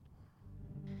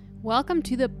Welcome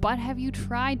to the But Have You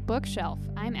Tried bookshelf.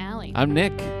 I'm Ally. I'm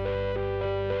Nick.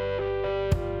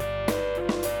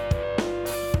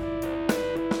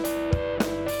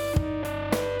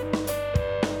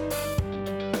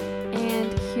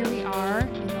 And here we are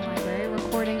in the library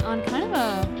recording on kind of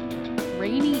a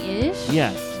rainy-ish,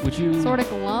 Yes. Would you? sort of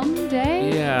glum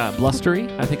day. Yeah, blustery,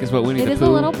 I think is what Winnie the Pooh It is a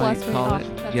little might blustery. call Oh,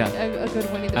 it. that's Yeah. a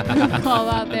good Winnie the Pooh call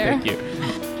out there. Thank you.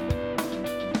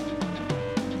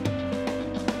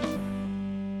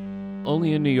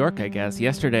 Only in New York, I guess.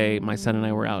 Yesterday, my son and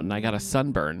I were out, and I got a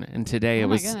sunburn. And today Oh it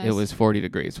my was goodness. 40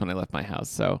 degrees when I left my house.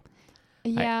 So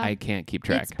Yeah. I can't keep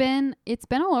track. It's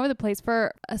been all over the place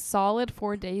for a solid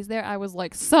 4 days there. I was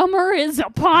like, summer is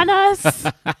upon us.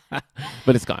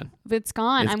 But it's gone. It's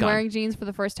gone. It's I'm gone. wearing jeans for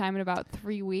the first time in about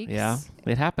 3 weeks. Yeah,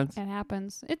 it happens. It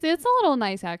happens. It's a little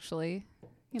nice, actually.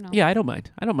 You know. Yeah, I don't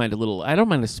mind. I don't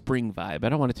mind a spring vibe. I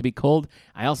don't want it to be cold.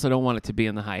 I also don't want it to be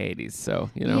in the high 80s. So,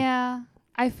 you know. Yeah.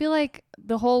 I feel like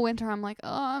the whole winter I'm like, oh,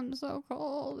 I'm so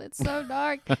cold. It's so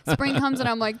dark. Spring comes and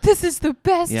I'm like, this is the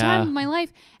best time of my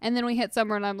life. And then we hit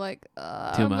summer and I'm like, Too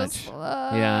I'm much. a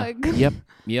Yeah. slug.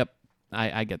 Yep.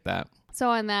 I get that. So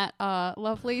on that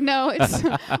lovely note,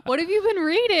 what have you been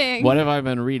reading? What have I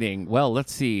been reading? Well,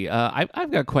 let's see. I've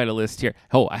got quite a list here.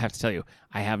 Oh, I have to tell you,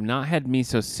 I have not had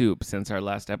miso soup since our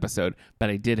last episode, but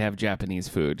I did have Japanese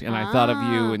food. And I thought of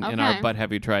you in our okay. But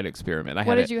Have You Tried experiment.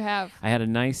 What did you have? I had a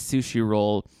nice sushi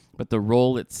roll, but the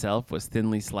roll itself was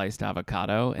thinly sliced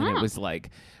avocado, and it was like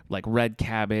red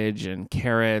cabbage and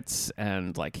carrots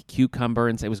and like cucumber,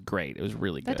 and it was great. It was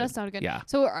really good. That does sound good. Yeah.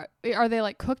 So are they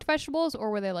like cooked vegetables or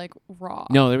were they like raw?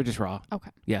 No, they were just raw.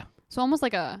 Okay. Yeah. So almost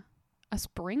like a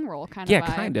spring roll kind of Yeah,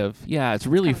 vibe. kind of. Yeah, it's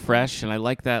really kind of fresh, and I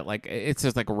like that. Like it's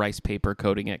just like rice paper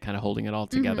coating it, kind of holding it all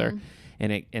together, Mhm.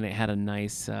 and it had a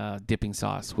nice dipping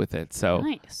sauce with it. So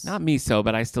Nice. not miso,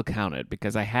 but I still count it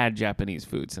because I had Japanese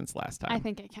food since last time. I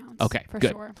think it counts. Okay, for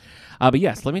good. sure. But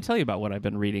yes, let me tell you about what I've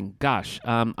been reading. Gosh,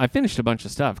 I finished a bunch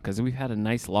of stuff because we've had a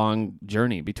nice long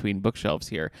journey between bookshelves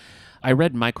here. I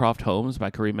read Mycroft Holmes by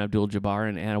Kareem Abdul-Jabbar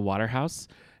and Anna Waterhouse.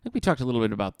 I think we talked a little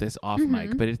bit about this off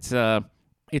mic, but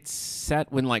it's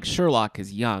set when like Sherlock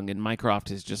is young and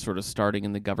Mycroft is just sort of starting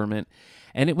in the government.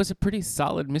 And it was a pretty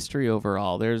solid mystery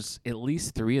overall. There's at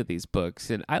least 3 of these books,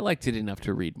 and I liked it enough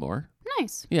to read more.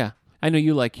 Nice. Yeah. I know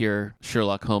you like your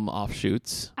Sherlock Holmes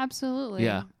offshoots. Absolutely.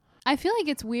 Yeah. I feel like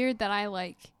it's weird that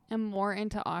I am more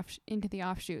into the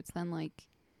offshoots than like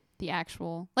the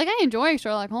actual. Like I enjoy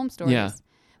Sherlock Holmes stories. Yeah.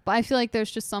 But I feel like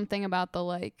there's just something about the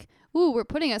like, ooh, we're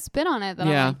putting a spin on it that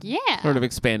I'm like, yeah. Sort of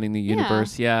expanding the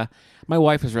universe. Yeah. My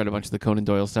wife has read a bunch of the Conan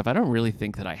Doyle stuff. I don't really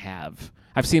think that I have.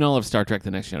 I've seen all of Star Trek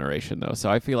The Next Generation, though, so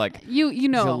I feel like you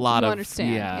know, there's a lot you of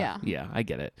understand. Yeah, I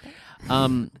get it.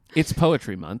 It's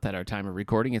Poetry Month at our time of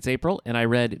recording. It's April, and I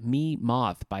read Me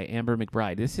Moth by Amber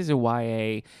McBride. This is a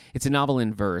YA. It's a novel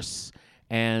in verse,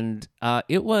 and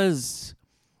it was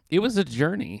a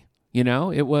journey. You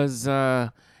know, it was.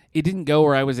 It didn't go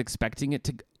where I was expecting it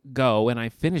to go, and I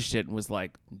finished it and was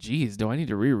like, geez, do I need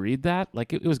to reread that?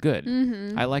 Like, it was good.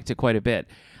 Mm-hmm. I liked it quite a bit.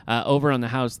 Over on the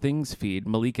How's Things feed,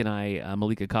 Malik and I,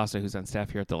 Malika Costa, who's on staff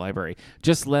here at the library,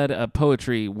 just led a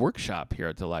poetry workshop here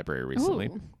at the library recently.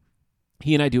 Ooh.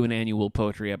 He and I do an annual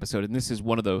poetry episode, and this is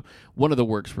one of the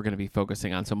works we're going to be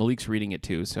focusing on. So Malik's reading it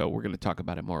too, so we're going to talk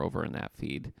about it more over in that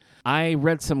feed. I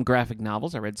read some graphic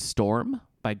novels. I read Storm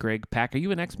by Greg Pak. Are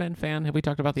you an X-Men fan? Have we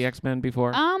talked about the X-Men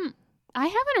before? I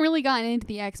haven't really gotten into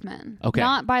the X-Men. Okay.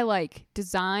 Not by like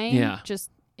design. Yeah.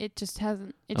 It just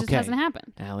hasn't Okay.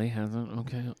 happened. Allie hasn't.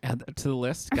 Okay. Add that to the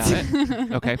list. Got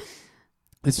it. Okay.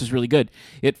 This was really good.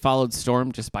 It followed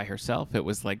Storm just by herself. It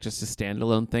was like just a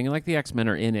standalone thing. And like the X-Men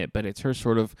are in it, but it's her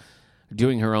sort of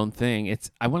doing her own thing. It's,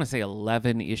 I want to say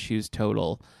 11 issues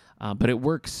total, but it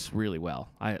works really well.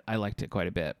 I liked it quite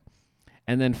a bit.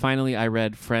 And then finally, I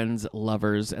read Friends,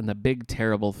 Lovers, and the Big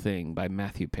Terrible Thing by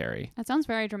Matthew Perry. That sounds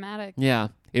very dramatic. Yeah,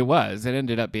 it was. It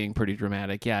ended up being pretty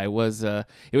dramatic. Yeah, it was. It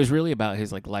was really about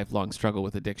his like lifelong struggle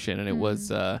with addiction, and it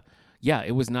was.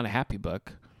 It was not a happy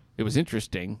book. It was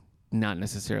interesting, not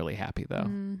necessarily happy though.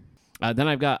 Then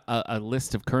I've got a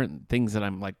list of current things that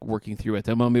I'm like working through at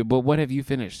the moment. But what have you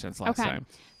finished since last time?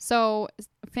 So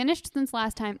finished since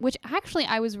last time, which actually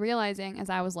I was realizing as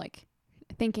I was like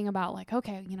thinking about like,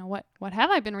 okay, you know, what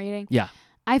have I been reading? Yeah.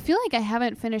 I feel like I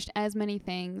haven't finished as many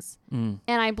things, and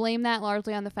I blame that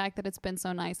largely on the fact that it's been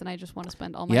so nice, and I just want to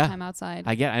spend all my time outside.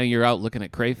 I mean, you're out looking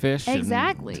at crayfish,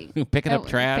 exactly, and picking up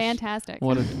trash. Fantastic.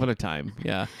 What a time!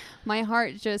 Yeah, my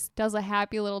heart just does a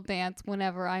happy little dance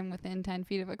whenever I'm within 10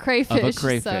 feet of a crayfish. Of a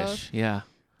crayfish, so. yeah.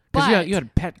 Because you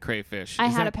had pet crayfish. I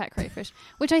had a pet crayfish,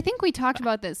 which I think we talked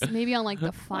about this maybe on like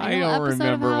the final I don't episode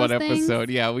remember of what House Things. episode.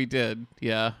 Yeah, we did.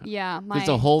 Yeah. Yeah. It's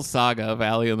a whole saga of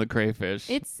Ally and the crayfish.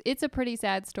 It's a pretty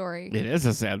sad story. It is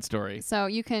a sad story. So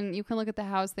you can look at the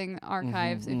House Thing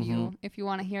archives if you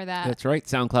want to hear that. That's right.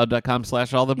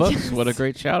 SoundCloud.com/allthebooks. Yes. What a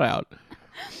great shout out.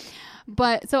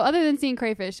 But so other than seeing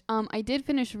crayfish, I did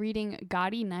finish reading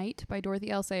Gaudy Night by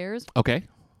Dorothy L. Sayers. Okay.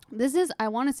 This is, I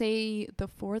want to say, the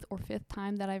 4th or 5th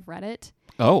time that I've read it.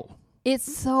 Oh.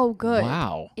 It's so good.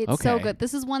 Wow. It's so good.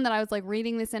 This is one that I was like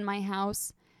reading this in my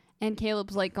house, and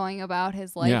Caleb's like going about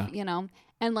his life,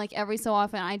 and like every so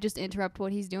often I just interrupt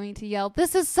what he's doing to yell,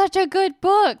 "This is such a good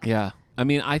book." Yeah. I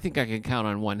mean, I think I can count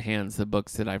on one hand the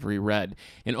books that I've reread,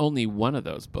 and only one of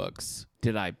those books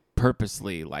did I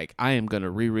purposely I am going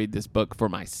to reread this book for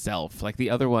myself. Like the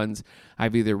other ones,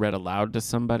 I've either read aloud to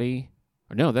somebody,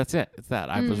 or no, that's it. It's that.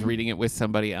 I was reading it with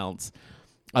somebody else,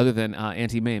 other than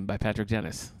Auntie Mame by Patrick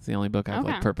Dennis. It's the only book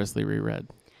I've purposely reread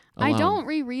alone. I don't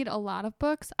reread a lot of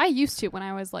books. I used to when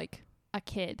I was like a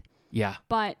kid. Yeah.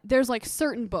 But there's like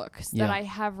certain books that I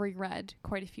have reread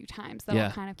quite a few times that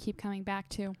I'll kind of keep coming back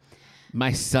to.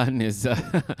 My son is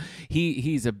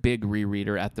he's a big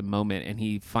rereader at the moment, and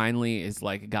he finally is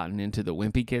like gotten into the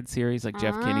Wimpy Kid series, like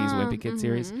Jeff Kinney's Wimpy Kid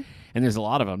series, and there's a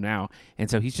lot of them now. And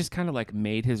so he's just kind of like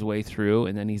made his way through,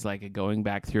 and then he's like going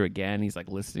back through again. He's like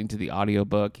listening to the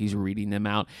audiobook, he's reading them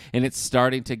out, and it's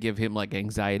starting to give him like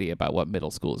anxiety about what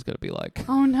middle school is going to be like.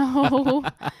 Oh no!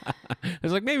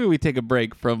 It's like maybe we take a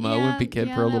break from Wimpy Kid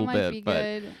for a little bit, but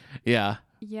good. Yeah.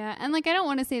 Yeah, and like I don't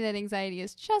want to say that anxiety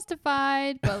is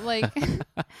justified, but like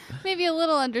maybe a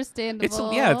little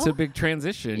understandable. It's a big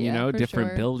transition, different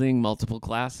sure. building, multiple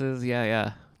classes.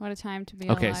 Yeah. What a time to be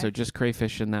okay, alive. so just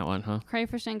crayfish in that one, huh?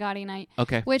 Crayfish and Gaudy Night.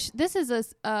 Okay. Which this is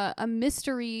a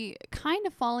mystery kind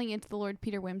of falling into the Lord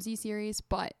Peter Wimsey series,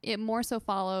 but it more so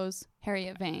follows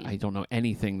Harriet Vane. I don't know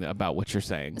anything about what you're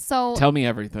saying. So tell me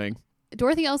everything.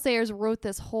 Dorothy L. Sayers wrote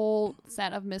this whole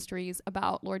set of mysteries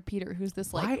about Lord Peter, who's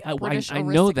this like British I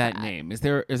know that name. Is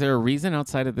there a reason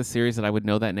outside of this series that I would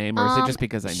know that name, or is it just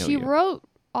because I know she you? She wrote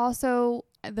also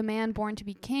The Man Born to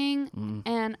be King,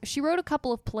 and she wrote a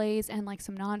couple of plays and like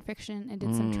some nonfiction and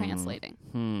did some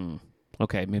translating.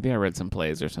 Okay, maybe I read some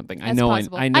plays or something. That's I know.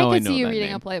 Possible. I know. I I could know see you that reading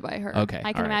name. a play by her. Okay,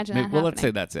 I can imagine that. Well, let's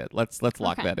say that's it. Let's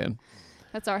lock that in.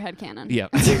 That's our headcanon. Yeah.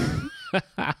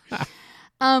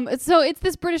 So it's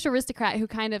this British aristocrat who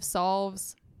kind of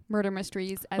solves murder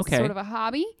mysteries as sort of a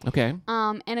hobby. Okay.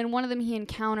 And in one of them, he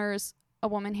encounters a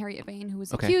woman, Harriet Vane, who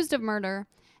was accused of murder,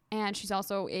 and she's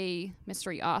also a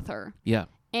mystery author. Yeah.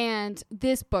 And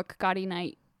this book, Gaudy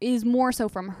Night, is more so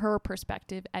from her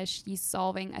perspective as she's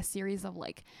solving a series of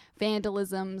like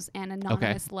vandalisms and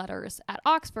anonymous letters at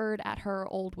Oxford at her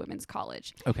old women's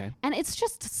college. Okay. And it's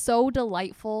just so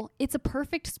delightful. It's a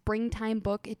perfect springtime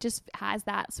book. It just has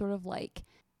that sort of like,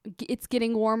 it's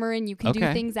getting warmer and you can do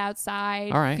things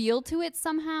outside, feel to it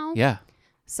somehow. Yeah.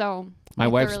 So my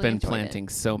wife's been planting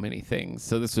so many things,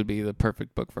 so this would be the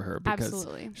perfect book for her because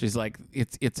Absolutely. She's like,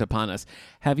 it's upon us.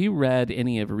 Have you read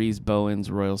any of Rhys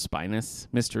Bowen's Royal Spinous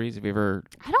mysteries? Have you ever?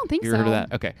 I don't think so. You ever heard of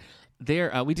that?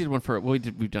 Okay, we did one for.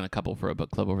 We've done a couple for a book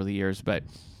club over the years, but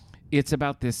it's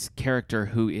about this character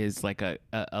who is like a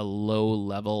low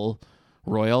level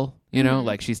royal.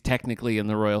 Like she's technically in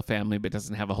the royal family, but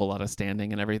doesn't have a whole lot of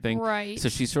standing and everything. Right. So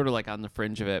she's sort of like on the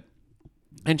fringe of it.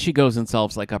 And she goes and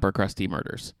solves like upper crusty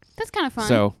murders. That's kind of fun.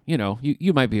 So,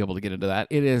 you might be able to get into that.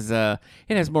 It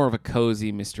has more of a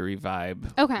cozy mystery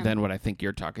vibe than what I think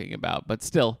you're talking about. But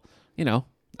still,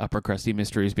 upper crusty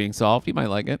mysteries being solved. You might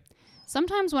like it.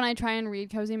 Sometimes when I try and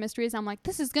read cozy mysteries, I'm like,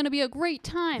 this is going to be a great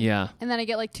time. Yeah. And then I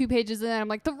get like 2 pages in and I'm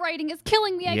like, the writing is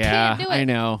killing me. I can't do it. I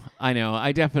know.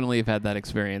 I definitely have had that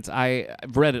experience.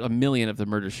 I've read a million of the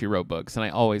Murder, She Wrote books, and I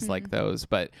always like those.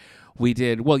 But we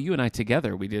did, you and I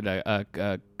together, we did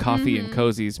a Coffee and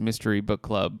Cozy's mystery book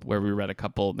club where we read a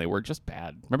couple and they were just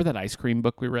bad. Remember that ice cream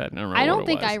book we read? I don't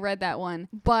think I read that one,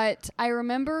 but I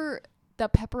remember the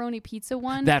pepperoni pizza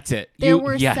one. That's it. There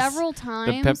were several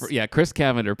times. Chris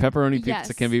Cavender, pepperoni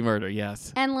pizza can be murder.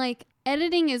 Yes. And like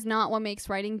editing is not what makes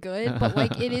writing good, but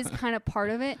like it is kind of part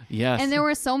of it. Yes. And there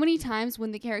were so many times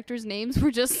when the characters' names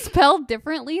were just spelled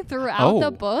differently throughout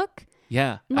the book.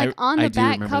 Yeah. Like on the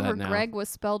back cover, Greg was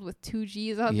spelled with 2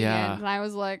 G's on the end. And I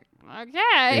was like, okay.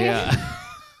 Yeah.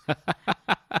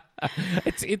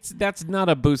 That's not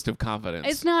a boost of confidence.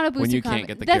 It's not a boost when you of confidence.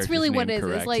 Can't get the That's really name what it is.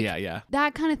 correct. It's like yeah.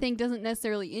 that kind of thing doesn't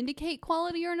necessarily indicate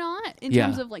quality or not in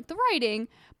terms of like the writing,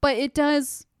 but it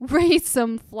does raise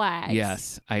some flags.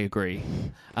 Yes, I agree.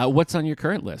 What's on your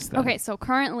current list then? Okay, so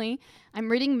currently I'm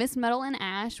reading Miss Metal and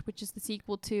Ash, which is the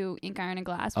sequel to Ink, Iron, and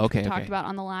Glass, which we talked about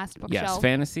on the last bookshelf. Yes,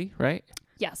 fantasy, right?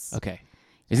 Yes. Okay.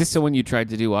 Is this the one you tried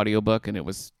to do audiobook and it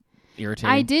was irritating?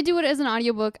 I did do it as an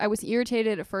audiobook. I was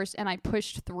irritated at first, and I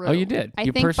pushed through. Oh, you did? I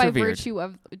You think by persevered. virtue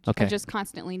of just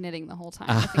constantly knitting the whole time.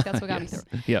 I think that's what got me through.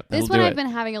 Yep, This one I've been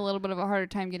having a little bit of a harder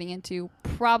time getting into,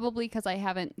 probably because I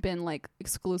haven't been like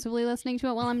exclusively listening to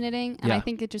it while I'm knitting, and I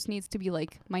think it just needs to be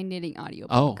like my knitting audiobook.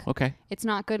 Oh, okay. It's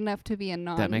not good enough to be a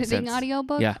non-knitting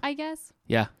audiobook, I guess.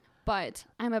 Yeah. But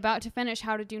I'm about to finish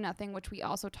How to Do Nothing, which we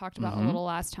also talked about a little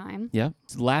last time. Yeah.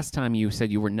 Last time you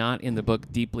said you were not in the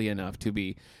book deeply enough to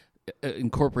be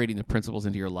incorporating the principles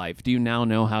into your life. Do you now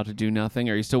know how to do nothing,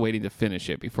 or are you still waiting to finish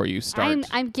it before you start?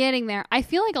 I'm getting there. I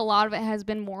feel like a lot of it has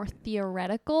been more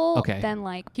theoretical than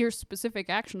like, here's specific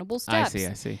actionable steps.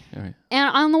 I see. All right. And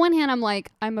on the one hand,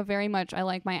 I'm a very much, I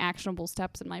like my actionable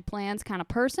steps and my plans kind of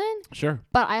person. Sure.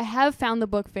 But I have found the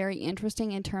book very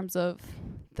interesting in terms of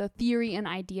the theory and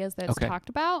ideas that it's talked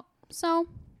about. So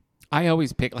I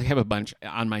always pick, like, I have a bunch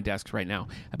on my desk right now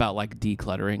about like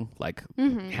decluttering, like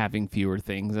having fewer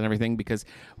things and everything, because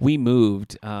we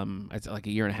moved, it's like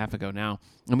a year and a half ago now,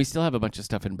 and we still have a bunch of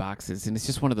stuff in boxes, and it's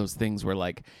just one of those things where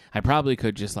like I probably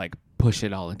could just like push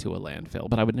it all into a landfill,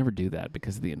 but I would never do that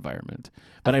because of the environment.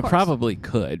 But I probably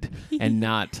could and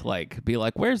not like be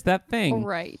like, where's that thing?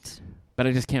 Right. But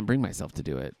I just can't bring myself to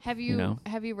do it. Have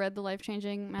you read The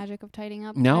Life-Changing Magic of Tidying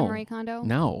Up? No. By Marie Kondo?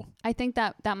 No. I think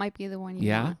that might be the one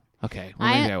you want. Okay. Well,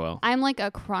 maybe I will. I'm like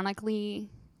a chronically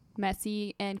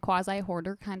messy and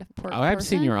quasi-hoarder kind of person. Oh, I've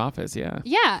seen your office, yeah.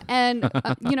 Yeah, and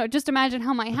just imagine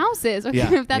how my house is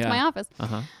if that's my office.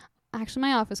 Uh-huh. Actually,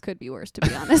 my office could be worse, to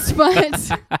be honest,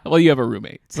 but... Well, you have a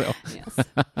roommate, so... Yes.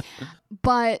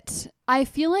 But I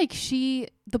feel like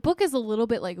the book is a little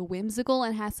bit like whimsical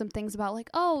and has some things about like,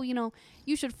 oh,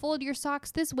 you should fold your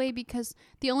socks this way because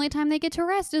the only time they get to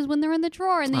rest is when they're in the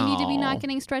drawer and they need to be not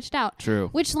getting stretched out. True.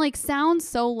 Which like sounds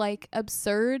so like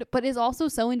absurd, but is also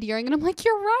so endearing. And I'm like,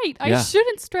 you're right. I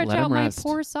shouldn't stretch out my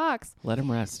poor socks. Let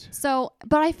them rest. So,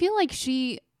 but I feel like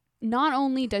not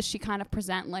only does she kind of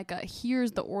present like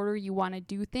here's the order you want to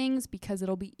do things because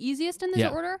it'll be easiest in this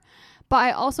order, but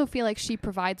I also feel like she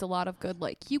provides a lot of good,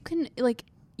 like you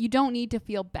don't need to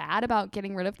feel bad about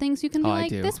getting rid of things. You can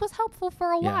be this was helpful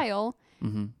for a while.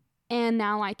 Mm-hmm. And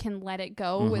now I can let it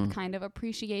go with kind of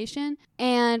appreciation.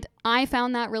 And I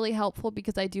found that really helpful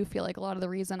because I do feel like a lot of the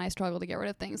reason I struggle to get rid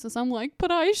of things is I'm like,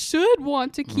 but I should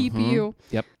want to keep you.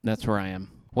 Yep, that's where I am.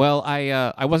 Well,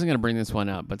 I wasn't going to bring this one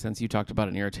up, but since you talked about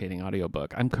an irritating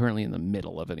audiobook, I'm currently in the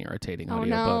middle of an irritating audiobook.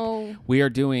 No. We are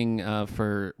doing,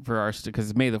 for our,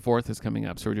 because May the 4th is coming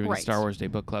up, so we're doing a Star Wars Day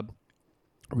book club.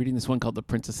 We're reading this one called The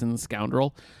Princess and the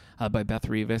Scoundrel by Beth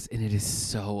Revis, and it is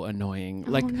so annoying.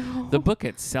 The book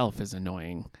itself is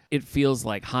annoying. It feels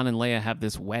like Han and Leia have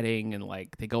this wedding, and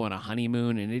like they go on a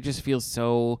honeymoon, and it just feels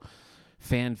so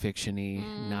fan fiction-y,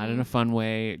 not in a fun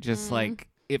way, just like...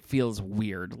 It feels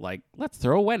weird, like, let's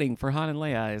throw a wedding for Han and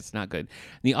Leia. It's not good.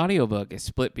 The audiobook is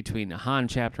split between a Han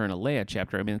chapter and a Leia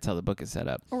chapter. I mean, that's how the book is set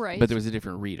up. Right. But there was a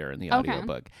different reader in the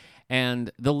audiobook.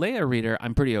 And the Leia reader,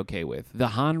 I'm pretty okay with. The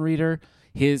Han reader,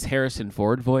 his Harrison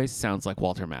Ford voice sounds like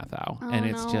Walter Matthau. And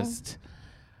it's just...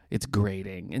 It's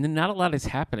grating. And then not a lot is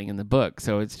happening in the book.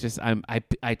 So it's just,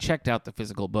 I checked out the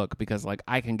physical book because, like,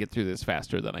 I can get through this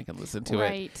faster than I can listen to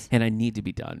it. And I need to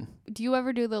be done. Do you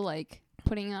ever do the, like...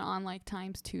 putting it on like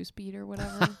 _2 speed or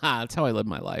whatever? That's how I live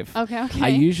my life. Okay. I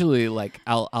usually like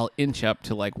I'll inch up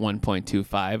to like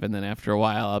 1.25, and then after a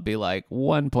while I'll be like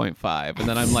 1.5, and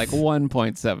then I'm like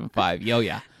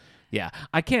 1.75. Yeah.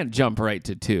 I can't jump right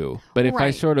to 2, but if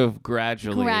I sort of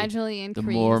gradually increase,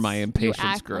 the more my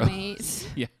impatience grows.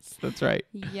 Yes, that's right.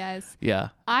 Yes. Yeah.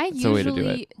 I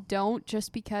usually don't,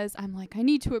 just because I'm like, I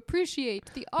need to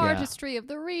appreciate the artistry of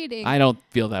the reading. I don't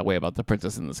feel that way about The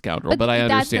Princess and the Scoundrel, but I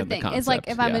understand the concept. It's like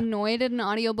if I'm annoyed at an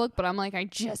audiobook, but I'm like, I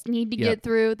just need to get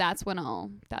through, that's when I'll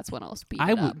speed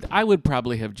it up. I would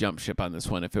probably have jumped ship on this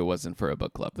one if it wasn't for a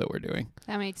book club that we're doing.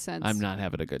 That makes sense. I'm not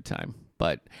having a good time.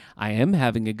 But I am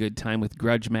having a good time with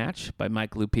Grudge Match by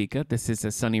Mike Lupica. This is a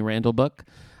Sonny Randall book.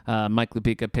 Mike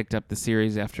Lupica picked up the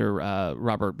series after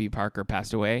Robert B. Parker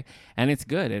passed away, and it's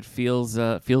good. It feels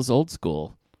old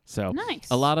school. So nice.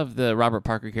 A lot of the Robert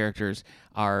Parker characters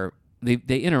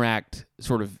they interact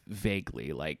sort of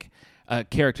vaguely. Like a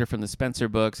character from the Spencer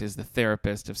books is the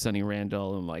therapist of Sonny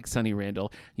Randall, and like Sonny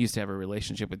Randall used to have a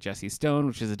relationship with Jesse Stone,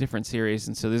 which is a different series,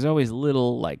 and so there's always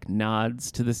little like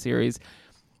nods to the series.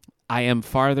 I am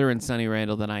farther in Sonny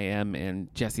Randall than I am in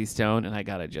Jesse Stone, and I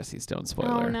got a Jesse Stone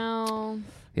spoiler. Oh no.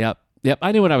 Yep.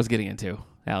 I knew what I was getting into,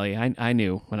 Allie. I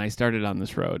knew when I started on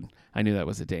this road. I knew that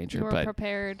was a danger. You were but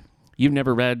prepared. You've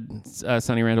never read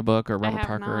Sonny Randall book or Robert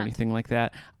Parker not. or anything like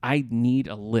that? I need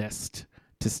a list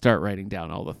to start writing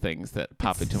down all the things that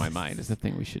pop into my mind is the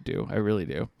thing we should do. I really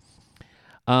do.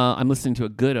 I'm listening to a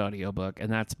good audiobook,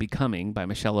 and that's Becoming by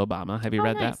Michelle Obama. Have you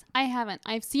read nice. that? I haven't.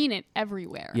 I've seen it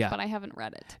everywhere, but I haven't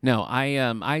read it. No,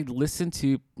 I listened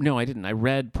to... No, I didn't. I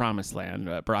read Promised Land,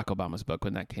 Barack Obama's book,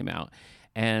 when that came out.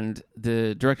 And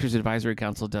the Directors Advisory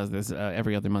Council does this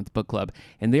every other month book club,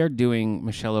 and they're doing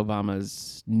Michelle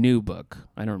Obama's new book.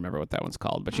 I don't remember what that one's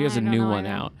called, but she has a new one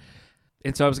out.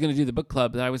 And so I was going to do the book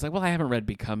club, and I was like, well, I haven't read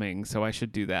Becoming, so I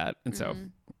should do that. And so,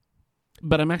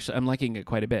 but I'm liking it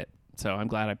quite a bit, so I'm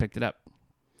glad I picked it up.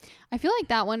 I feel like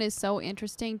that one is so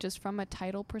interesting just from a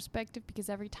title perspective, because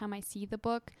every time I see the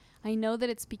book, I know that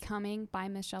it's Becoming by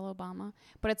Michelle Obama,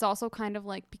 but it's also kind of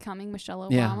like Becoming Michelle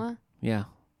Obama. Yeah.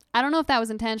 I don't know if that was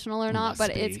intentional or not, but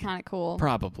Must be. it's kind of cool.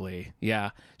 Probably, yeah.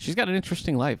 She's got an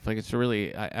interesting life. Like it's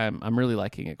really, I'm really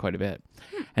liking it quite a bit.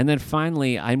 And then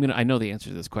finally, I know the answer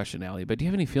to this question, Allie, but do you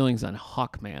have any feelings on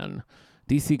Hawkman,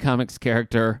 DC Comics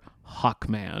character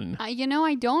Hawkman?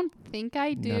 I don't think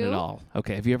I do. Not at all.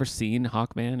 Okay, have you ever seen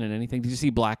Hawkman in anything? Did you see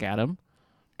Black Adam?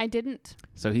 I didn't.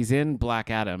 So he's in Black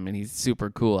Adam, and he's super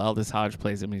cool. Aldous Hodge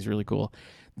plays him. He's really cool.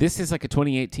 This is like a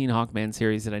 2018 Hawkman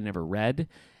series that I never read.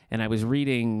 And I was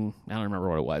reading, I don't remember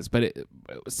what it was, but it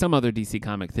was some other DC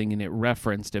comic thing, and it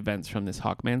referenced events from this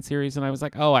Hawkman series. And I was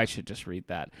like, oh, I should just read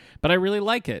that. But I really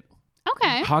like it.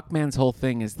 Okay. Hawkman's whole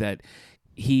thing is that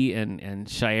he and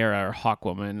Shiera, or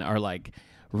Hawkwoman, are like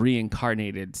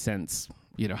reincarnated since,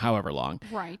 however long.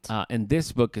 Right. And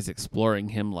this book is exploring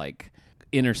him like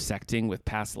intersecting with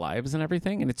past lives and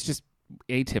everything. And it's just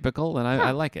atypical, and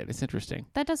I like it. It's interesting.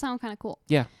 That does sound kind of cool.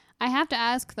 Yeah. I have to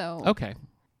ask, though. Okay.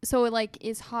 So, like,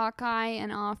 is Hawkeye an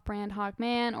off-brand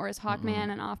Hawkman, or is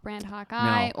Hawkman an off-brand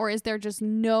Hawkeye, or is there just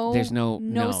no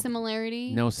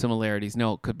similarity? No similarities,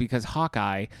 no, because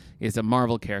Hawkeye is a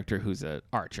Marvel character who's an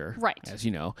archer, right? As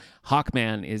you know,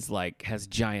 Hawkman is has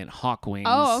giant hawk wings.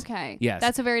 Oh, okay. Yes,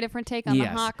 that's a very different take on the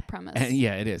Hawk premise.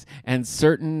 Yeah, it is. And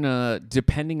certain,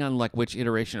 depending on like which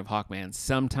iteration of Hawkman,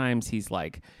 sometimes he's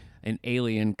like an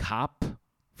alien cop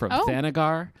from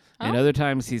Thanagar. And other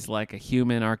times he's like a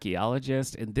human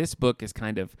archaeologist. And this book is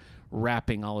kind of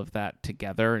wrapping all of that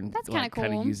together and that's like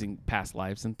kind of using past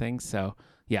lives and things. So,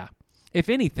 yeah. If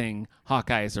anything,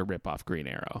 Hawkeye is a ripoff Green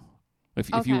Arrow. If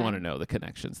you want to know the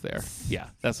connections there. Yeah,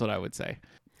 that's what I would say.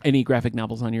 Any graphic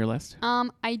novels on your list?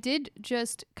 I did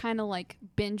just kind of like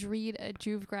binge read a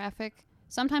Juve graphic.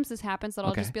 Sometimes this happens that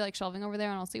I'll just be like shelving over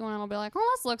there and I'll see one and I'll be like,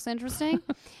 oh, this looks interesting.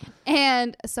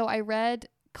 And so I read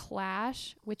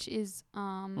Clash, which is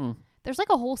there's like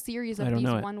a whole series of these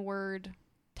one-word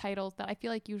titles that I feel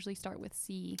like usually start with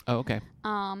C. Oh, okay.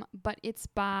 But it's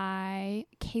by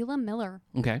Kayla Miller.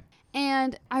 Okay.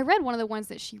 And I read one of the ones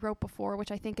that she wrote before, which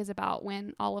I think is about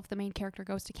when all of the main character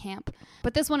goes to camp.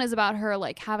 But this one is about her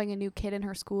like having a new kid in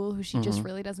her school who she just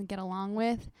really doesn't get along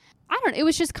with. It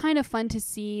was just kind of fun to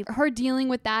see her dealing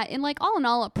with that in like all in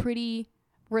all a pretty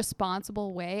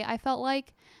responsible way, I felt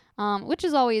like. Which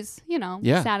is always,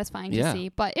 satisfying to see.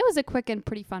 But it was a quick and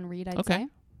pretty fun read, I'd say.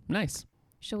 Nice.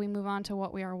 Shall we move on to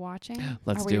what we are watching?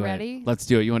 Let's do it. Are we ready? Let's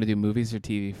do it. You want to do movies or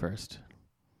TV first?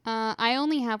 I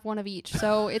only have one of each,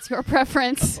 so it's your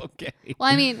preference. Okay.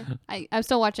 Well, I mean, I'm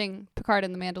still watching Picard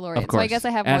and The Mandalorian, so I guess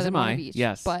I have more than one of each.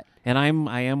 Yes. But and I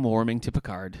am warming to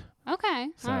Picard. Okay.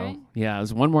 So, all right. Yeah,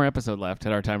 there's one more episode left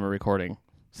at our time of recording.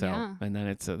 So, and then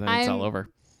it's all over.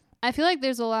 I feel like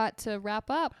there's a lot to wrap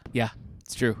up. Yeah,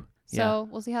 it's true. So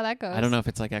we'll see how that goes. I don't know if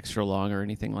it's like extra long or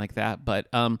anything like that, but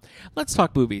let's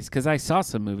talk movies, because I saw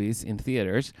some movies in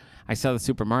theaters. I saw the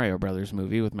Super Mario Brothers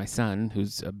movie with my son,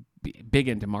 who's big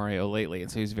into Mario lately, and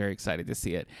so he's very excited to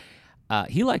see it.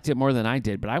 He liked it more than I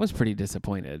did, but I was pretty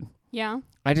disappointed. Yeah.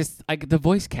 The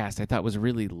voice cast I thought was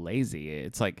really lazy.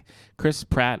 It's like Chris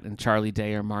Pratt and Charlie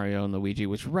Day are Mario and Luigi,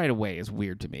 which right away is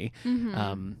weird to me. Mm-hmm.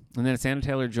 And then it's Anna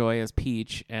Taylor-Joy as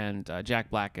Peach and Jack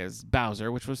Black as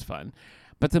Bowser, which was fun.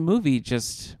 But the movie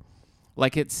just,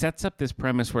 like, it sets up this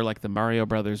premise where, like, the Mario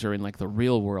Brothers are in, like, the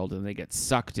real world and they get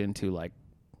sucked into, like,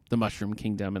 the Mushroom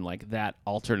Kingdom and, like, that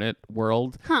alternate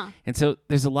world. Huh. And so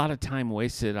there's a lot of time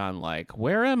wasted on, like,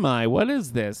 where am I? What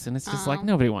is this? And it's just like,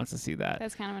 nobody wants to see that.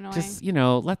 That's kind of annoying. Just,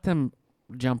 let them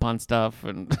jump on stuff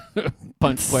and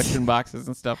punch question boxes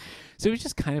and stuff. So it was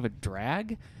just kind of a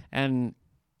drag. And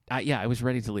I was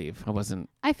ready to leave.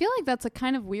 I feel like that's a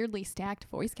kind of weirdly stacked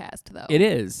voice cast, though. It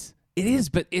is,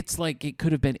 but it's like it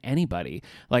could have been anybody.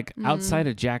 Like outside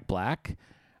of Jack Black,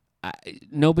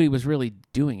 nobody was really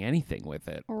doing anything with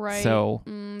it. Right. So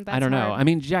I don't know. hard. I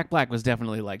mean, Jack Black was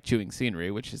definitely like chewing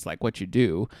scenery, which is like what you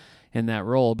do in that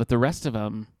role. But the rest of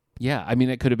them, yeah, I mean,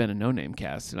 it could have been a no-name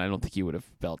cast, and I don't think you would have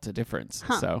felt a difference.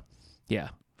 Huh. So, yeah.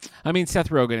 I mean, Seth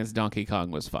Rogen as Donkey Kong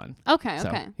was fun. Okay.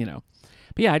 So,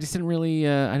 but yeah, I just didn't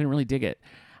really dig it.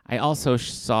 I also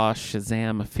saw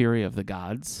Shazam: Fury of the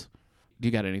Gods. Do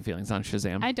you got any feelings on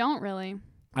Shazam? I don't really.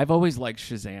 I've always liked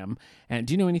Shazam. And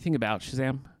do you know anything about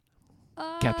Shazam?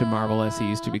 Captain Marvel, as he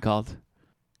used to be called.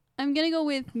 I'm going to go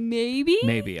with maybe.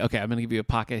 Maybe. Okay, I'm going to give you a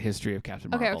pocket history of Captain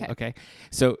Marvel. Okay.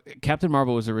 So Captain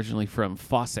Marvel was originally from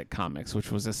Fawcett Comics,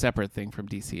 which was a separate thing from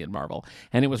DC and Marvel.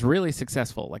 And it was really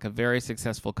successful, like a very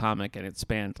successful comic, and it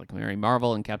spanned like Mary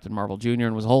Marvel and Captain Marvel Jr.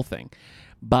 and was a whole thing.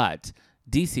 But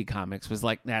DC Comics was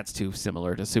like, that's too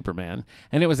similar to Superman.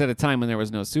 And it was at a time when there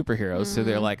was no superheroes, so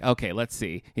they're like, okay, let's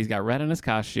see. He's got red on his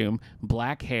costume,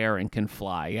 black hair, and can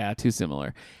fly. Yeah, too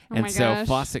similar. And so gosh.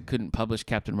 Fawcett couldn't publish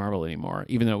Captain Marvel anymore,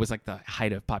 even though it was like the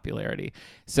height of popularity.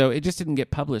 So it just didn't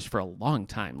get published for a long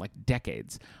time, like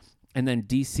decades. And then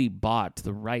DC bought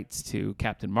the rights to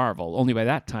Captain Marvel. Only by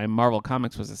that time, Marvel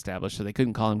Comics was established, so they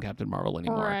couldn't call him Captain Marvel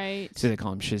anymore. Right. So they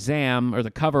call him Shazam, or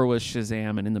the cover was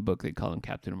Shazam, and in the book they call him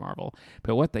Captain Marvel.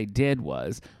 But what they did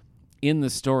was, in the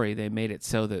story, they made it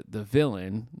so that the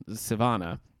villain,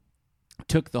 Sivana,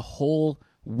 took the whole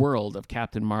world of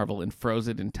Captain Marvel and froze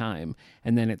it in time,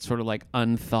 and then it sort of like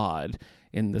unthawed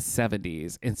in the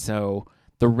 70s. And so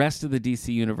the rest of the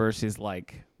DC universe is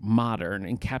like modern,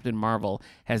 and Captain Marvel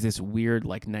has this weird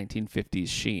like 1950s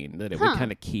sheen that it would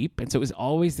kind of keep. And so it was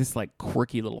always this like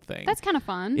quirky little thing. That's kind of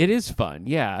fun. It is fun,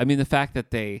 yeah. I mean, the fact that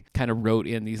they kind of wrote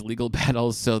in these legal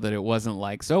battles so that it wasn't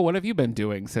like, so what have you been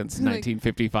doing since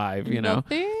 1955, you know?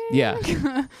 Nothing.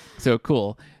 Yeah. So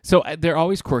cool. So they're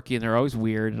always quirky and they're always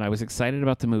weird, and I was excited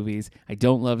about the movies. I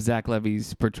don't love Zach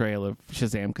Levi's portrayal of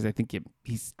Shazam because I think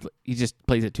he just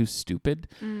plays it too stupid,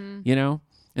 you know?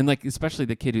 And like, especially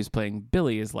the kid who's playing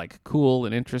Billy is like cool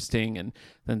and interesting, and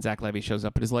then Zach Levy shows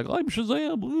up and is like, I'm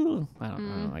Shazam. I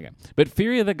don't like it. But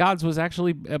Fury of the Gods was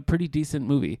actually a pretty decent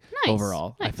movie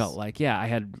overall. Nice. I felt like, I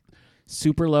had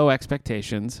super low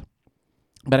expectations,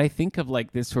 but I think of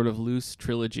like this sort of loose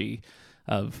trilogy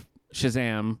of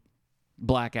Shazam,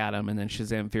 Black Adam, and then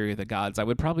Shazam: Fury of the Gods. I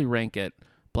would probably rank it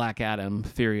Black Adam,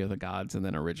 Fury of the Gods, and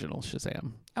then original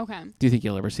Shazam. Okay. Do you think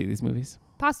you'll ever see these movies?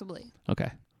 Possibly.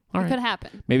 Okay. All It right. could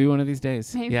happen. Maybe one of these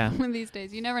days. Maybe yeah. one of these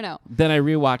days. You never know. Then I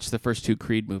rewatched the first two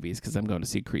Creed movies because I'm going to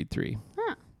see Creed 3.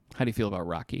 Huh. How do you feel about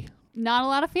Rocky? Not a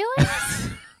lot of feelings?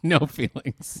 No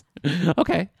feelings.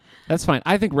 Okay. That's fine.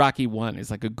 I think Rocky 1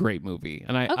 is like a great movie,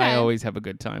 and I always have a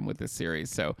good time with this series.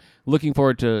 So looking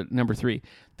forward to number 3.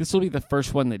 This will be the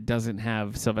first one that doesn't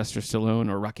have Sylvester Stallone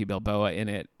or Rocky Balboa in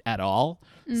it at all.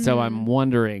 So I'm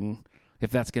wondering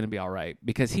if that's going to be all right,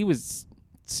 because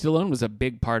Stallone was a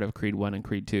big part of Creed 1 and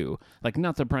Creed 2. Like,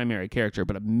 not the primary character,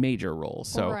 but a major role.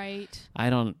 So right. I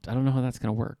don't know how that's going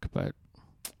to work, but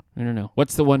I don't know.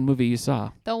 What's the one movie you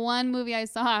saw? The one movie I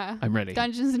saw. I'm ready.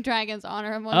 Dungeons and Dragons: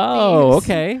 Honor Among Oh, Thieves.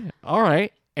 okay. All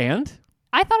right. And?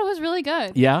 I thought it was really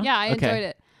good. Yeah? Yeah, I enjoyed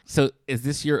it. So is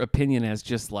this your opinion as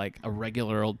just like a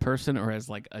regular old person or as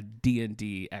like a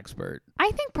D&D expert?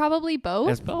 I think probably both.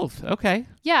 As both. Okay.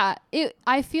 Yeah.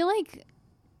 I feel like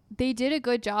they did a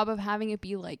good job of having it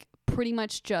be like pretty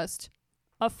much just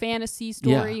a fantasy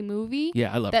story movie.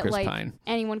 Yeah, I love that Chris like Pine.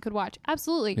 anyone could watch.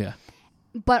 Absolutely. Yeah.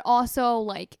 But also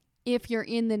like if you're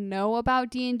in the know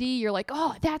about D&D, you're like,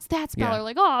 oh, that's that spell. Yeah. Or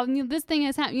like, oh, this thing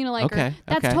has happened. Like, Okay, or,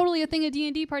 that's okay. totally a thing a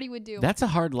D&D party would do. That's a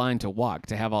hard line to walk,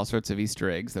 to have all sorts of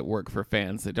Easter eggs that work for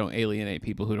fans that don't alienate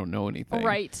people who don't know anything.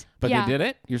 Right. But yeah. they did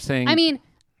it? You're saying... I mean,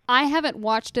 I haven't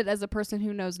watched it as a person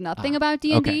who knows nothing about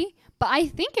D&D, okay. but I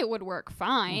think it would work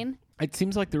fine. It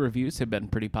seems like the reviews have been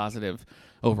pretty positive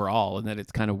overall, and that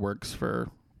it kind of works for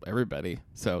everybody.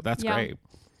 So that's great.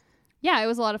 Yeah, it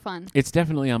was a lot of fun. It's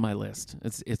definitely on my list.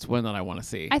 It's one that I want to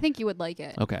see. I think you would like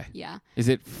it. Okay. Yeah. Is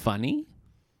it funny?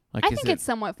 Like, I think it's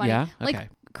somewhat funny. Yeah? Like Okay.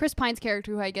 Chris Pine's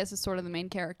character, who I guess is sort of the main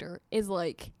character, is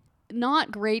like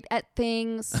not great at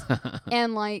things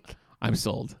and like I'm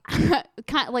sold.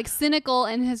 kind of like cynical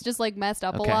and has just like messed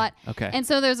up a lot. Okay. And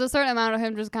so there's a certain amount of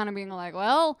him just kind of being like,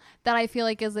 well, that I feel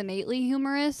like is innately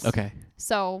humorous. Okay.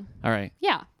 So All right.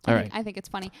 yeah, All right. I think it's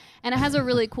funny. And it has a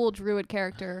really cool druid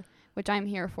character, which I'm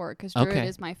here for because druid Okay.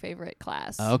 is my favorite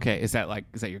class. Okay. Is that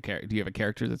your character? Do you have a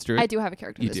character that's druid? I do have a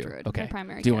character You that's do. druid. Okay. My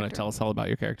primary Do you want to character. tell us all about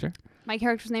your character? My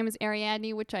character's name is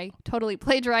Ariadne, which I totally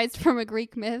plagiarized from a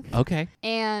Greek myth. Okay.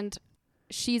 And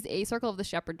she's a Circle of the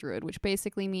Shepherd druid, which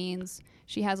basically means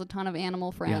she has a ton of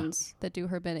animal friends that do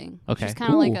her bidding. Okay. She's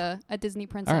kind of like a Disney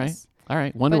princess. All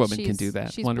right. Wonder But Woman can do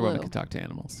that. she's Wonder blue. Woman can talk to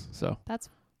animals. So That's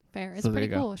fair. It's So there pretty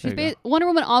you go. cool. There you Wonder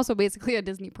Woman also basically a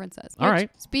Disney princess. All right.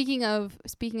 Speaking of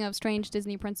strange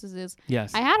Disney princesses,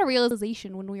 yes. I had a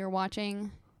realization when we were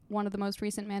watching one of the most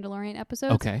recent Mandalorian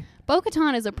episodes. Okay.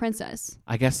 Bo-Katan is a princess,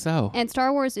 I guess so. and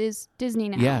Star Wars is Disney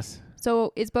now. Yes.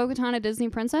 So is Bo-Katan a Disney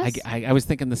princess? I was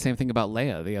thinking the same thing about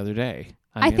Leia the other day.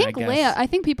 I mean, think guess Leia. I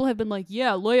think people have been like,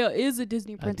 yeah, Leia is a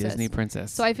Disney a princess. Disney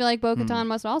princess. So I feel like Bo-Katan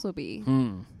must also be.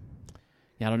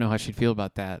 Yeah, I don't know how she'd feel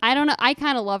about that. I don't know. I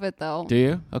kind of love it though. Do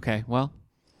you? Okay. Well,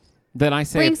 then I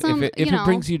say Bring if some, it you know.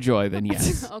 brings you joy, then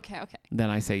yes. Okay. Then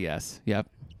I say yes. Yep.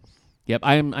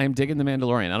 I'm digging the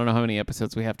Mandalorian. I don't know how many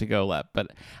episodes we have to go left, but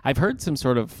I've heard some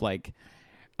sort of like,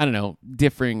 I don't know,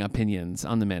 differing opinions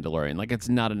on the Mandalorian. Like it's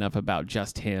not enough about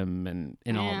just him and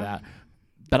all of that.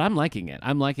 But I'm liking it.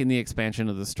 I'm liking the expansion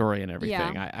of the story and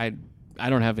everything. Yeah. I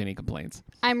don't have any complaints.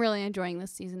 I'm really enjoying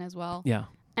this season as well. Yeah.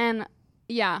 And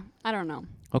yeah, I don't know.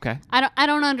 Okay. I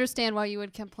don't understand why you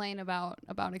would complain about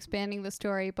expanding the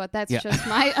story, but that's Yeah. just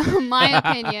my my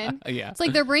opinion. Yeah. It's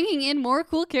like they're bringing in more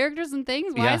cool characters and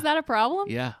things. Why Yeah. is that a problem?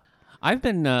 Yeah. I've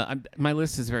been my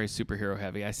list is very superhero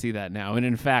heavy. I see that now, and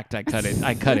in fact, I cut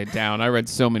it down. I read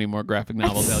so many more graphic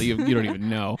novels that you don't even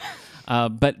know.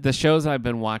 But the shows I've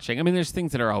been watching, I mean, there's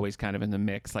things that are always kind of in the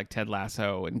mix, like Ted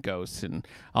Lasso and Ghosts and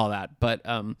all that. But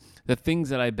the things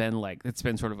that I've been like, it's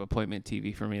been sort of appointment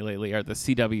TV for me lately, are the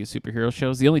CW superhero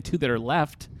shows. The only two that are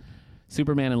left,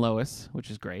 Superman and Lois,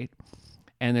 which is great.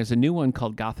 And there's a new one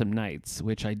called Gotham Knights,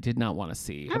 which I did not want to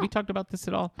see. Oh. Have we talked about this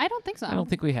at all? I don't think so. I don't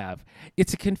think we have.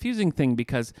 It's a confusing thing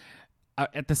because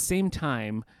at the same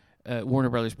time, Warner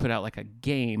Brothers put out like a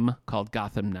game called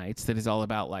Gotham Knights that is all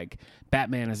about like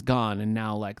Batman is gone and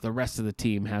now like the rest of the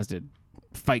team has to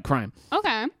fight crime.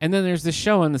 Okay. And then there's the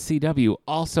show on the CW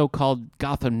also called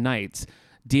Gotham Knights,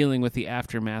 dealing with the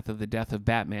aftermath of the death of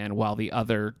Batman while the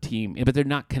other team, but they're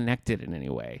not connected in any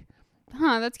way.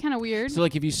 Huh, that's kind of weird. So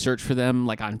like if you search for them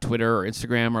like on Twitter or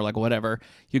Instagram or like whatever,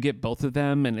 you get both of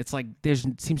them, and it's like there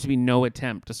seems to be no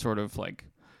attempt to sort of like,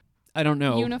 I don't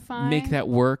know, unify, make that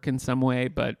work in some way,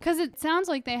 but because it sounds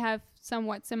like they have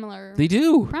somewhat similar they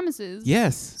do premises.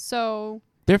 Yes. So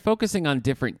They're focusing on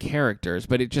different characters,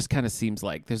 but it just kind of seems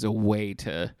like there's a way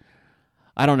to,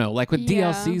 I don't know, like with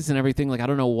DLCs and everything, like I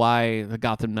don't know why the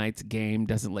Gotham Knights game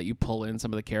doesn't let you pull in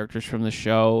some of the characters from the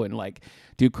show and like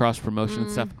do cross promotion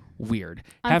and stuff. Weird.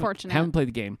 Unfortunate. Haven't played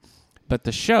the game. But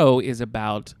the show is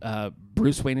about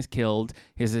Bruce Wayne is killed.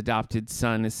 His adopted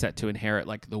son is set to inherit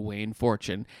like the Wayne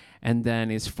fortune and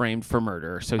then is framed for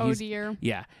murder. So dear.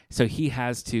 Yeah. So he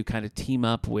has to kind of team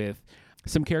up with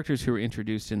some characters who were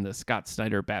introduced in the Scott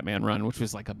Snyder Batman run, which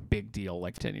was like a big deal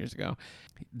like 10 years ago.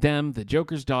 Them, the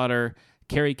Joker's daughter,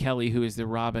 Carrie Kelly, who is the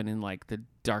Robin in like the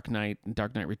Dark Knight and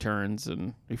Dark Knight Returns. And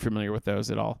are you familiar with those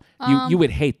at all? You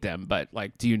would hate them, but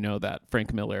like, do you know that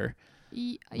Frank Miller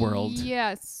world?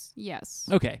 Yes.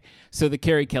 Okay, so the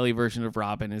Carrie Kelly version of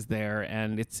Robin is there,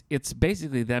 and it's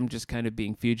basically them just kind of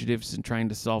being fugitives and trying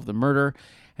to solve the murder.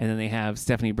 And then they have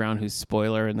Stephanie Brown, who's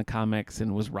spoiler in the comics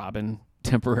and was Robin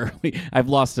temporarily. I've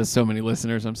lost us so many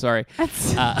listeners. I'm sorry.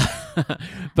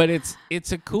 But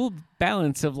it's a cool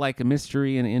balance of like a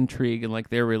mystery and intrigue, and like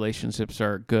their relationships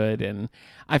are good. And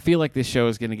I feel like this show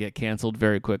is going to get canceled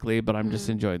very quickly, but I'm just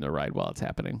enjoying the ride while it's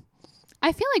happening.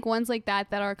 I feel like ones like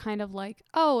that are kind of like,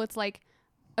 oh, it's like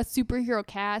a superhero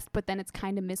cast, but then it's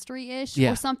kind of mystery-ish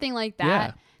or something like that.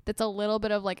 Yeah. That's a little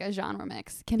bit of like a genre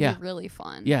mix can be really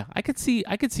fun. Yeah, I could see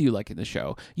you liking the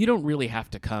show. You don't really have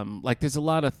to come. Like, there's a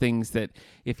lot of things that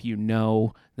if you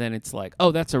know, then it's like,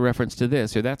 oh, that's a reference to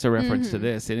this or that's a reference to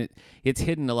this, and it's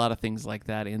hidden a lot of things like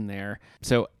that in there.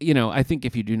 So I think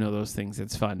if you do know those things,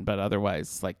 it's fun. But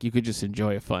otherwise, like, you could just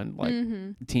enjoy a fun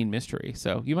like teen mystery.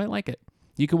 So you might like it.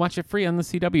 You can watch it free on the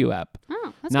CW app.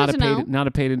 Oh, that's not good a to paid, know. not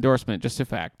a paid endorsement, just a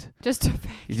fact. Just a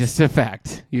fact. Just a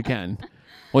fact. You can.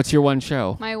 What's your one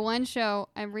show? My one show,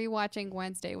 I'm rewatching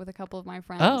Wednesday with a couple of my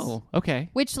friends. Oh, okay.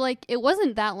 Which, like, it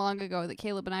wasn't that long ago that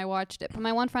Caleb and I watched it. But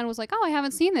my one friend was like, oh, I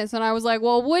haven't seen this. And I was like,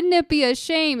 well, wouldn't it be a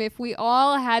shame if we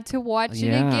all had to watch it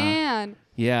again?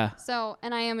 Yeah. So,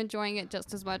 and I am enjoying it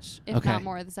just as much, if not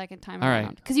more, the second time all around.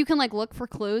 right. Because you can, like, look for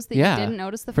clues that you didn't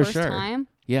notice the first time.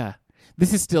 Yeah.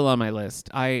 This is still on my list.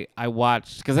 I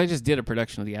watched, because I just did a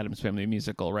production of the Addams Family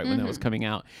musical right when that was coming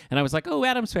out. And I was like, oh,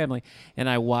 Addams Family. And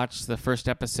I watched the first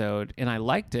episode, and I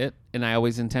liked it, and I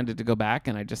always intended to go back,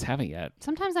 and I just haven't yet.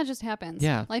 Sometimes that just happens.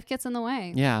 Yeah. Life gets in the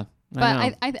way. Yeah.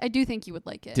 But I do think you would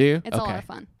like it. Do you? It's a lot of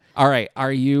fun. All right.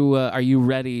 Are you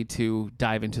ready to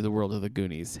dive into the world of the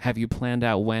Goonies? Have you planned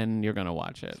out when you're going to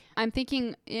watch it? I'm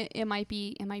thinking it might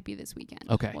be this weekend.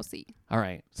 Okay. We'll see. All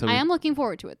right. So I am looking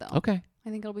forward to it though. Okay. I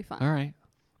think it'll be fun. All right.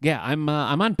 Yeah, I'm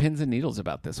on pins and needles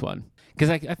about this one because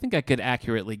I think I could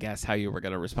accurately guess how you were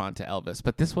going to respond to Elvis,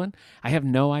 but this one I have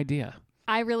no idea.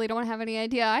 I really don't have any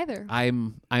idea either.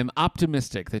 I'm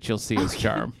optimistic that you'll see his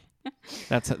charm.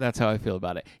 That's how I feel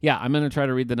about it. Yeah, I'm going to try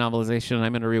to read the novelization and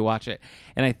I'm going to rewatch it.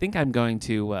 And I think I'm going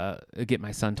to get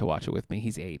my son to watch it with me.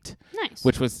 He's 8. Nice.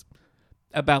 Which was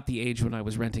about the age when I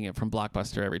was renting it from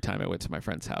Blockbuster every time I went to my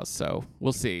friend's house. So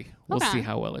we'll see. We'll see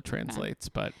how well it translates.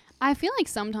 But I feel like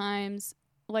sometimes,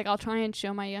 like, I'll try and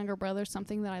show my younger brother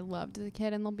something that I loved as a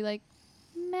kid and they'll be like,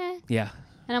 meh. Yeah.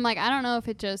 And I'm like, I don't know if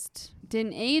it just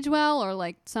didn't age well or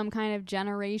like some kind of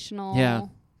generational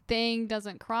thing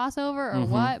doesn't cross over or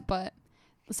what, but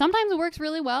sometimes it works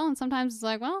really well and sometimes it's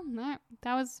like, well,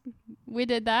 we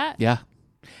did that. Yeah.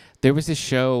 There was this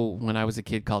show when I was a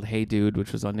kid called Hey Dude,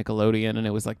 which was on Nickelodeon, and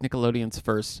it was like Nickelodeon's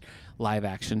first live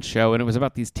action show, and it was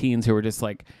about these teens who were just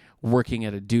like working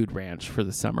at a dude ranch for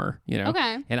the summer, you know?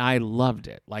 Okay. And I loved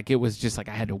it. Like, it was just like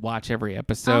I had to watch every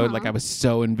episode. Like, I was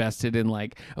so invested in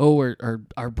like, are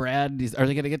Brad, are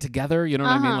they going to get together? You know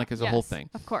what I mean? Like, there's a whole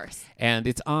thing. Of course. And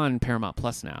it's on Paramount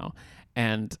Plus now.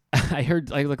 And I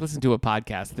listened to a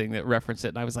podcast thing that referenced it,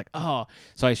 and I was like, oh.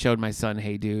 So I showed my son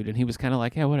Hey Dude, and he was kind of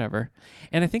like, yeah, whatever.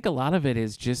 And I think a lot of it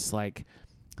is just like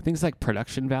things like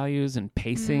production values and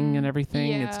pacing and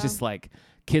everything. Yeah. It's just like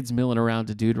kids milling around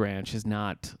a dude ranch is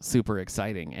not super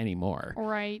exciting anymore.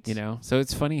 Right. You know? So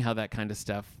it's funny how that kind of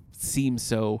stuff seems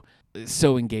so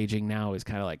engaging now. Is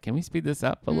kind of like, can we speed this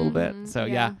up a little bit? So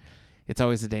yeah, it's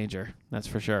always a danger. That's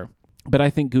for sure. But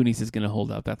I think Goonies is going to hold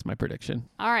up. That's my prediction.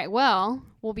 All right. Well,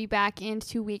 we'll be back in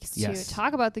 2 weeks to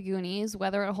talk about the Goonies,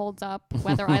 whether it holds up,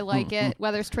 whether I like it,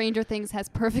 whether Stranger Things has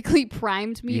perfectly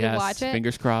primed me to watch it.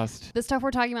 Fingers crossed. The stuff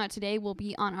we're talking about today will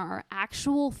be on our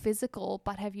actual physical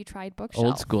But Have You Tried bookshelf.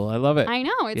 Old school. I love it. I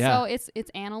know.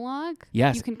 It's analog.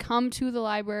 Yes. You can come to the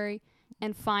library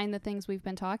and find the things we've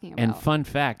been talking about. And fun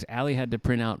fact, Ally had to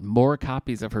print out more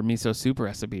copies of her miso soup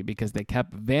recipe because they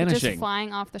kept vanishing. Just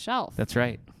flying off the shelf. That's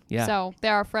right. Yeah. So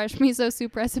there are fresh miso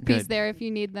soup recipes there if you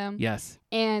need them. Yes.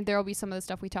 And there will be some of the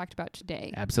stuff we talked about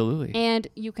today. Absolutely. And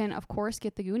you can, of course,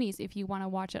 get the Goonies if you want to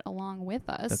watch it along with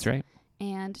us. That's right.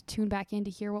 And tune back in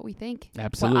to hear what we think.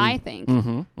 Absolutely. What I think.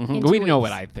 We know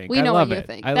what I think. We know what you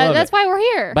think. That's why we're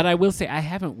here. But I will say I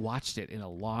haven't watched it in a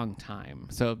long time.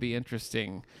 So it'll be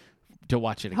interesting to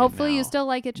watch it again. Hopefully now. you still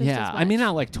like it just as much. I mean,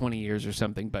 not like 20 years or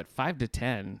something, but 5 to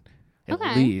 10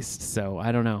 at least. So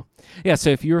I don't know. Yeah,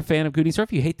 so if you're a fan of Goonies, or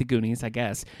if you hate the Goonies, I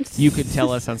guess, you could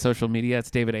tell us on social media. It's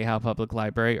David A. Howe Public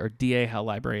Library or D.A. Howe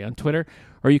Library on Twitter.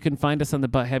 Or you can find us on the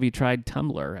But Have You Tried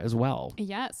Tumblr as well.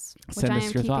 Yes, Send which us I am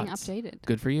your keeping thoughts. updated.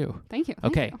 Good for you. Thank you.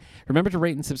 Okay. Remember to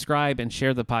rate and subscribe and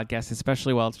share the podcast,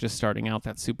 especially while it's just starting out.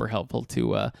 That's super helpful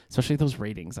to, especially those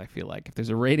ratings, I feel like. If there's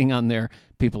a rating on there,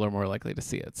 people are more likely to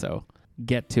see it. So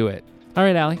get to it. All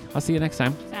right, Allie. I'll see you next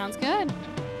time. Sounds good.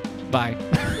 Bye.